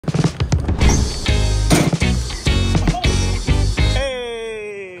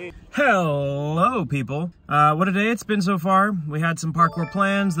Hello, people. What a day it's been so far. We had some parkour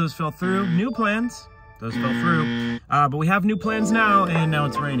plans, those fell through. New plans, those fell through. But we have new plans now, and now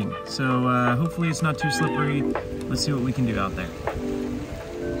it's raining. So hopefully it's not too slippery. Let's see what we can do out there.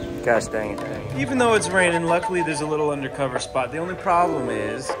 Gosh dang it. Even though it's raining, luckily there's a little undercover spot. The only problem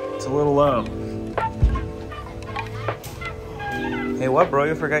is, it's a little low. Hey, what, bro?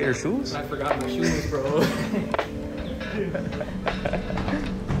 You forgot your shoes? I forgot my shoes, bro.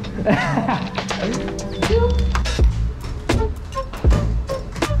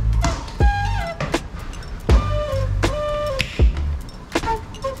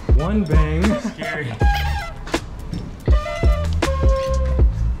 One bang. Scary.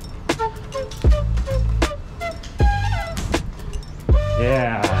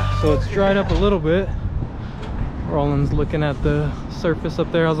 Yeah. So it's dried up a little bit. Roland's looking at the surface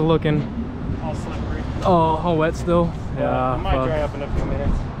up there. How's it looking? All slippery. Oh, all wet still? Yeah. It might dry up in a few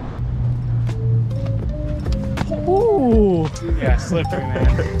minutes. Ooh. Yeah, slippery, man.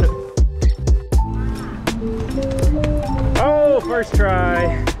 Oh, first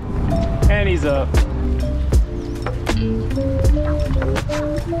try. And he's up.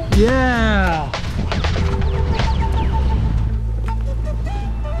 Yeah.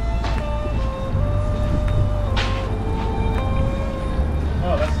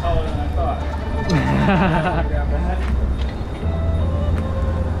 Oh, that's taller than I thought.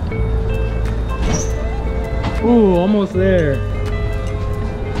 Ooh, almost there.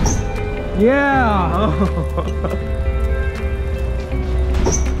 Yeah. Oh.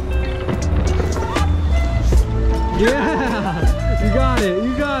 Yeah. You got it.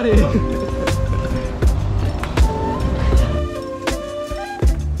 You got it.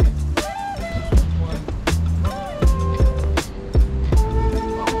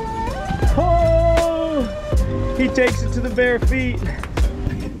 Oh, he takes it to the bare feet.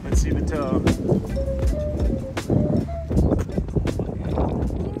 Let's see the toe.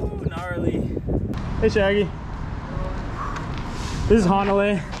 Ooh, gnarly. Hey, Shaggy. This is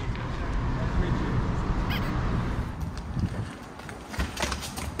Hanale.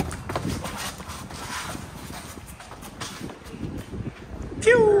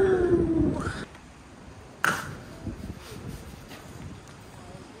 Pew!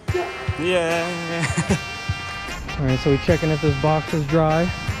 Yeah. All right, so we're checking if this box is dry.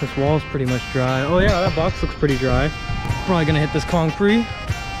 This wall's pretty much dry. Oh yeah, that box looks pretty dry. Probably gonna hit this concrete.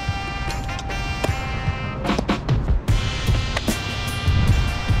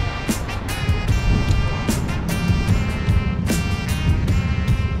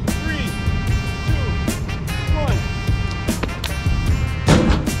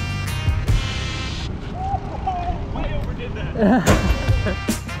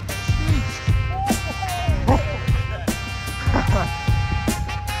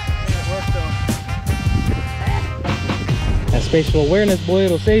 That spatial awareness, boy,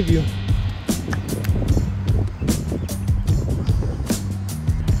 it'll save you.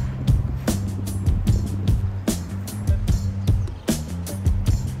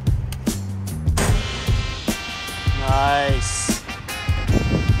 Nice.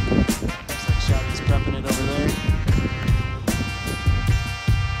 Looks like Shaggy's prepping it over there.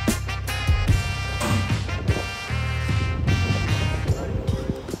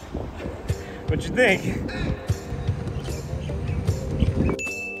 What'd you think?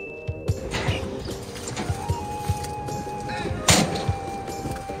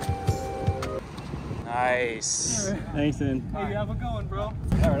 Nice. Right. Thanks, then. Hey, you have a good one, bro.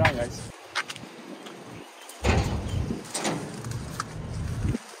 Yeah, right on, guys.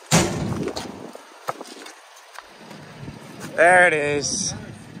 There it is.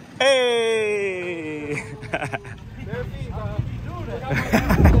 Hey! God,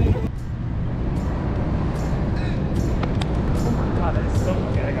 that is so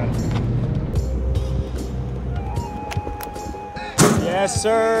okay. I got it. Yes,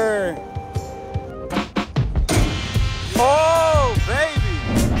 sir. Oh, baby!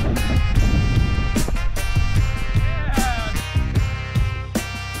 Yeah.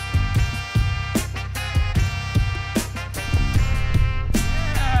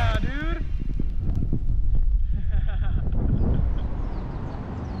 Yeah, dude.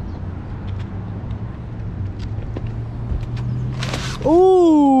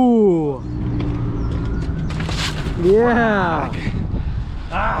 Ooh. Yeah.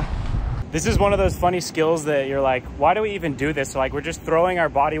 Ah. This is one of those funny skills that you're like, why do we even do this? So like, we're just throwing our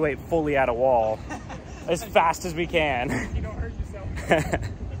body weight fully at a wall as fast as we can. You don't hurt yourself.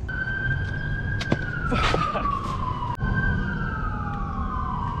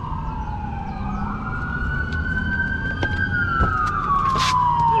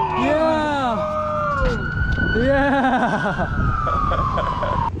 Yeah. Yeah!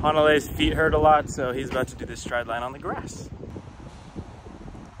 Hanale's feet hurt a lot, so he's about to do this stride line on the grass.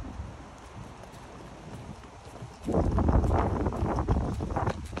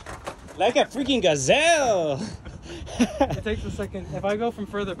 Like a freaking gazelle! It takes a second. If I go from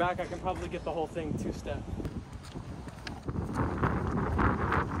further back, I can probably get the whole thing two-step.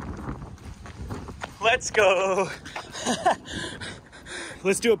 Let's go!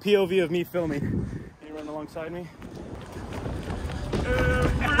 Let's do a POV of me filming. Can you run alongside me?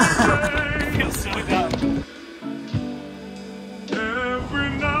 Every day, feels so dumb. Every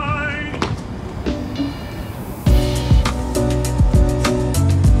night.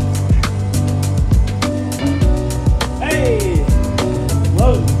 Hey!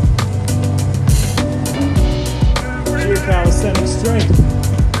 Whoa! Sheer calisthenic strength.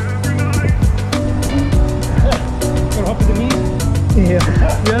 Go up to the knees? Yeah.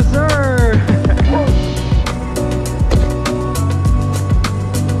 Yes, sir!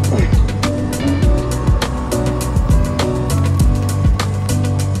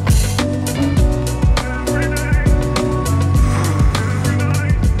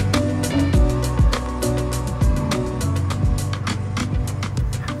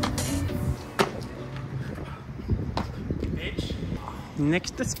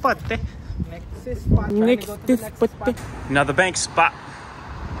 Next spot. Next spot. Another bank spot.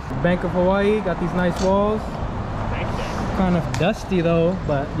 Bank of Hawaii, got these nice walls. Kind of dusty though,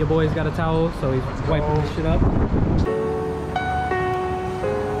 but your boy's got a towel, so he's wiping this shit up.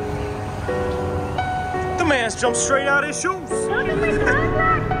 The man's jumped straight out his shoes.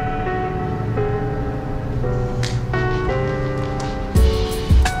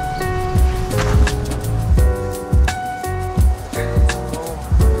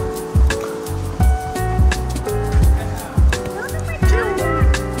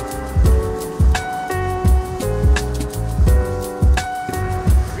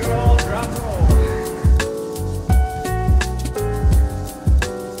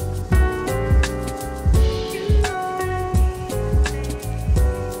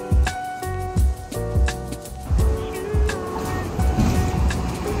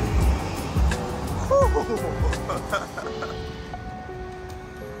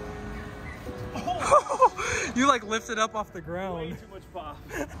 You like lifted up off the ground. Way too much pop.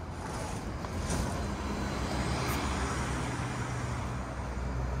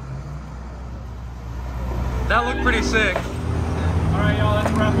 That looked pretty sick. Alright y'all,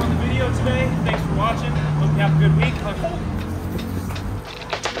 that's a wrap on the video today. Thanks for watching. Hope you have a good week.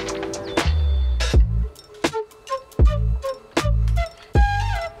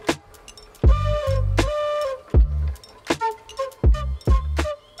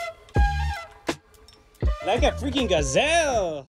 Like a freaking gazelle!